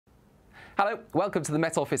Hello, welcome to the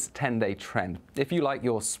Met Office 10-day trend. If you like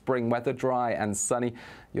your spring weather, dry and sunny,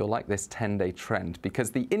 you'll like this 10-day trend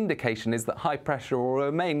because the indication is that high pressure will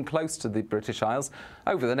remain close to the British Isles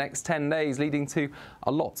over the next 10 days, leading to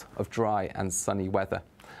a lot of dry and sunny weather.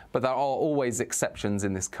 But there are always exceptions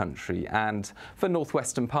in this country, and for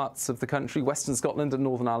northwestern parts of the country, Western Scotland and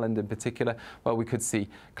Northern Ireland in particular, well, we could see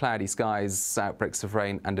cloudy skies, outbreaks of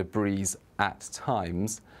rain and a breeze at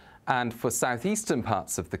times. And for southeastern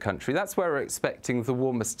parts of the country, that's where we're expecting the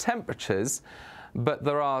warmest temperatures, but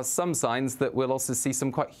there are some signs that we'll also see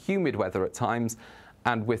some quite humid weather at times,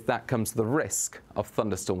 and with that comes the risk of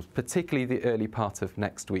thunderstorms, particularly the early part of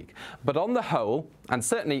next week. But on the whole, and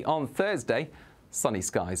certainly on Thursday, sunny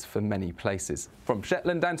skies for many places. From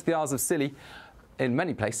Shetland down to the Isles of Scilly, in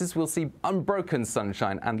many places we'll see unbroken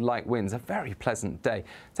sunshine and light winds, a very pleasant day.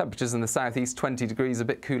 Temperatures in the southeast 20 degrees, a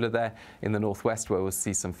bit cooler there in the northwest where we'll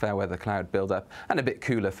see some fair weather cloud build up, and a bit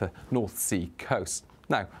cooler for North Sea coast.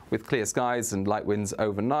 Now, with clear skies and light winds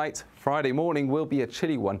overnight, Friday morning will be a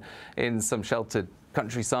chilly one in some sheltered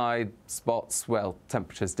countryside spots, well,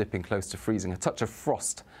 temperatures dipping close to freezing, a touch of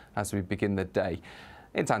frost as we begin the day.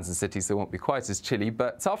 In towns and cities, they won't be quite as chilly,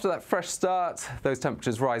 but after that fresh start, those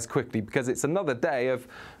temperatures rise quickly because it's another day of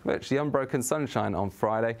virtually unbroken sunshine on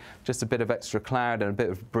Friday. Just a bit of extra cloud and a bit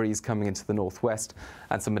of breeze coming into the northwest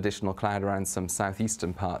and some additional cloud around some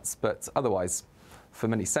southeastern parts. But otherwise, for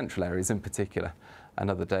many central areas in particular,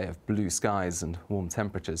 another day of blue skies and warm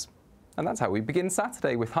temperatures. And that's how we begin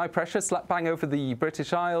Saturday, with high pressure slap bang over the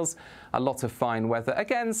British Isles, a lot of fine weather.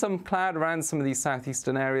 Again, some cloud around some of these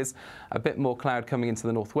southeastern areas, a bit more cloud coming into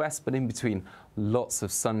the northwest, but in between, lots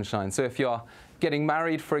of sunshine. So if you're getting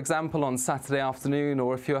married, for example, on Saturday afternoon,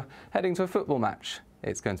 or if you're heading to a football match,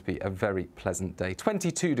 it's going to be a very pleasant day.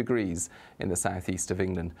 22 degrees in the southeast of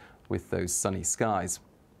England with those sunny skies.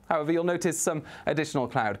 However, you'll notice some additional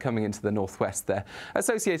cloud coming into the northwest there,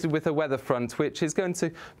 associated with a weather front which is going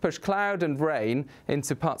to push cloud and rain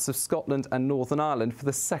into parts of Scotland and Northern Ireland for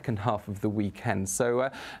the second half of the weekend. So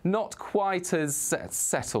not quite as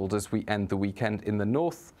settled as we end the weekend in the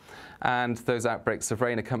north, and those outbreaks of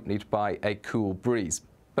rain accompanied by a cool breeze.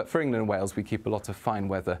 But for England and Wales, we keep a lot of fine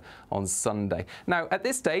weather on Sunday. Now, at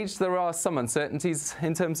this stage, there are some uncertainties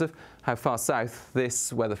in terms of how far south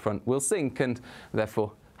this weather front will sink, and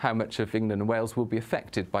therefore how much of England and Wales will be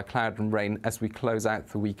affected by cloud and rain as we close out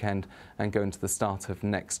the weekend and go into the start of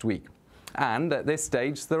next week. And at this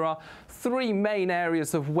stage, there are three main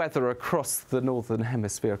areas of weather across the northern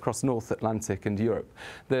hemisphere, across North Atlantic and Europe.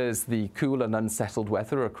 There's the cool and unsettled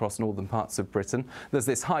weather across northern parts of Britain. There's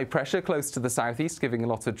this high pressure close to the southeast, giving a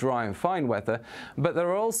lot of dry and fine weather. But there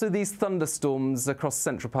are also these thunderstorms across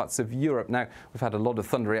central parts of Europe. Now, we've had a lot of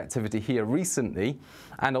thundery activity here recently,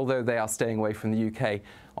 and although they are staying away from the UK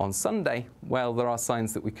on Sunday, well, there are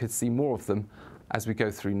signs that we could see more of them as we go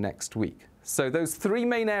through next week. So those three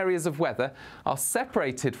main areas of weather are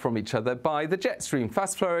separated from each other by the jet stream,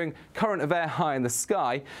 fast-flowing current of air high in the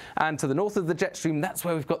sky. And to the north of the jet stream, that's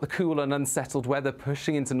where we've got the cool and unsettled weather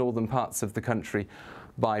pushing into northern parts of the country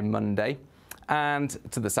by Monday. And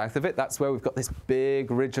to the south of it, that's where we've got this big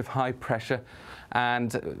ridge of high pressure.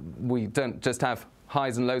 And we don't just have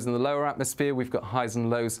highs and lows in the lower atmosphere, we've got highs and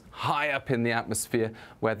lows high up in the atmosphere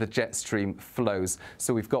where the jet stream flows.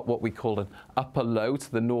 So we've got what we call an upper low to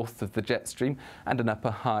the north of the jet stream and an upper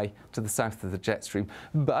high to the south of the jet stream.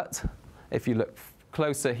 But if you look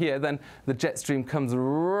closer here, then the jet stream comes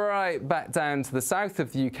right back down to the south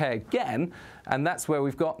of the UK again, and that's where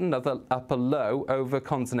we've got another upper low over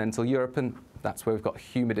continental Europe, and that's where we've got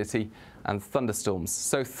humidity and thunderstorms.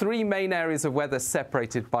 So three main areas of weather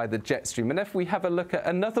separated by the jet stream. And if we have a look at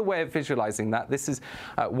another way of visualizing that, this is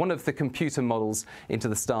one of the computer models into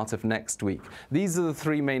the start of next week. These are the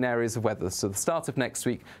three main areas of weather. So the start of next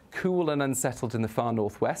week, cool and unsettled in the far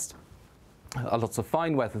northwest. A lot of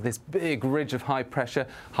fine weather, this big ridge of high pressure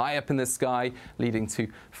high up in the sky, leading to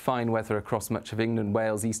fine weather across much of England,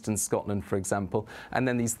 Wales, eastern Scotland, for example, and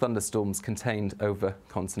then these thunderstorms contained over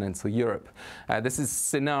continental Europe. This is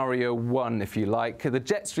scenario one, if you like. The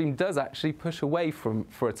jet stream does actually push away for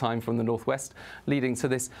a time from the northwest, leading to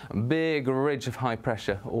this big ridge of high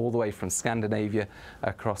pressure all the way from Scandinavia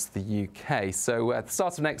across the UK. So at the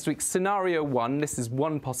start of next week, scenario one, this is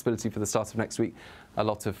one possibility for the start of next week, a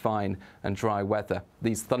lot of fine and dry weather.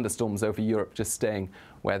 These thunderstorms over Europe just staying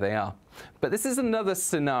where they are. But this is another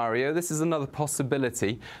scenario, this is another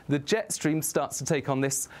possibility. The jet stream starts to take on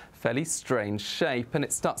this fairly strange shape, and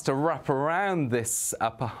it starts to wrap around this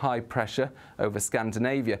upper high pressure over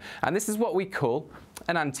Scandinavia. And this is what we call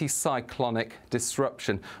an anticyclonic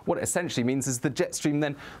disruption. What it essentially means is the jet stream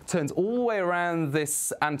then turns all the way around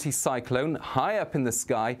this anticyclone high up in the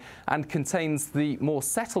sky and contains the more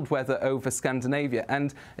settled weather over Scandinavia,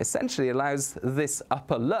 and essentially allows this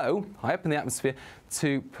upper low high up in the atmosphere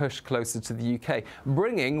to push closer to the UK,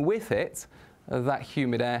 bringing with it that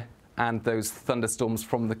humid air and those thunderstorms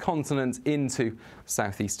from the continent into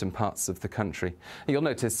southeastern parts of the country. You'll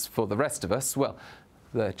notice for the rest of us, well,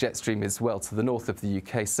 the jet stream is well to the north of the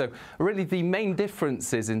UK. So really the main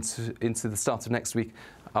differences into the start of next week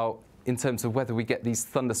are in terms of whether we get these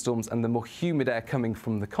thunderstorms and the more humid air coming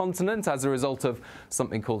from the continent as a result of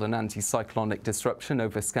something called an anticyclonic disruption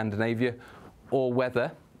over Scandinavia, or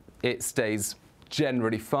whether it stays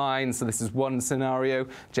generally fine. So this is one scenario,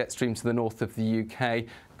 jet stream to the north of the UK,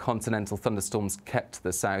 continental thunderstorms kept to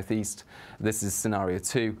the southeast. This is scenario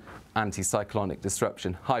 2, anticyclonic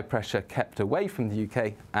disruption, high pressure kept away from the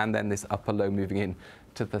UK, and then this upper low moving in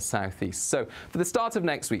to the southeast. So for the start of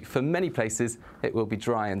next week, for many places, it will be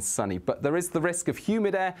dry and sunny, but there is the risk of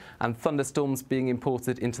humid air and thunderstorms being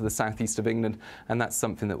imported into the southeast of England, and that's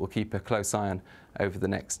something that we'll keep a close eye on over the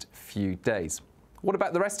next few days. What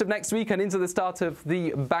about the rest of next week and into the start of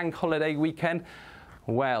the bank holiday weekend?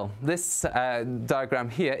 Well, this diagram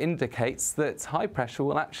here indicates that high pressure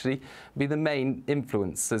will actually be the main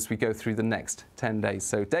influence as we go through the next 10 days.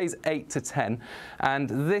 So days 8 to 10, and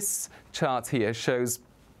this chart here shows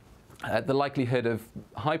the likelihood of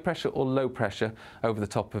high pressure or low pressure over the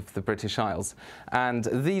top of the British Isles. And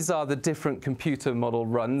these are the different computer model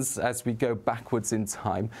runs as we go backwards in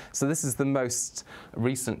time. So this is the most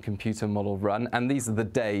recent computer model run, and these are the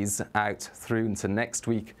days out through into next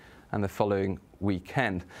week and the following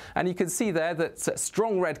weekend. And you can see there that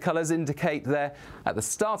strong red colours indicate there at the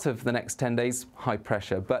start of the next 10 days high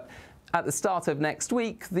pressure, but at the start of next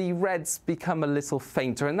week the reds become a little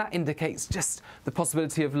fainter, and that indicates just the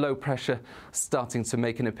possibility of low pressure starting to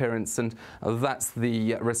make an appearance, and that's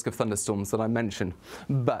the risk of thunderstorms that I mentioned.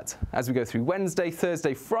 But as we go through Wednesday,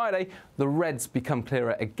 Thursday, Friday, the reds become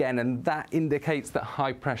clearer again, and that indicates that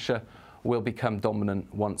high pressure will become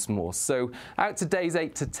dominant once more. So out to days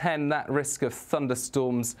 8 to 10, that risk of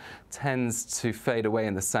thunderstorms tends to fade away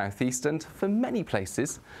in the southeast, and for many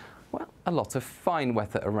places, well, a lot of fine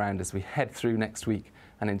weather around as we head through next week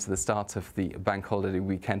and into the start of the bank holiday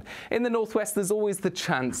weekend. In the northwest, there's always the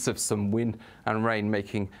chance of some wind and rain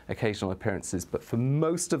making occasional appearances, but for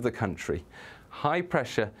most of the country, high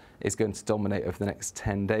pressure is going to dominate over the next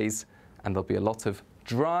 10 days, and there'll be a lot of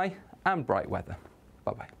dry and bright weather.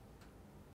 Bye-bye.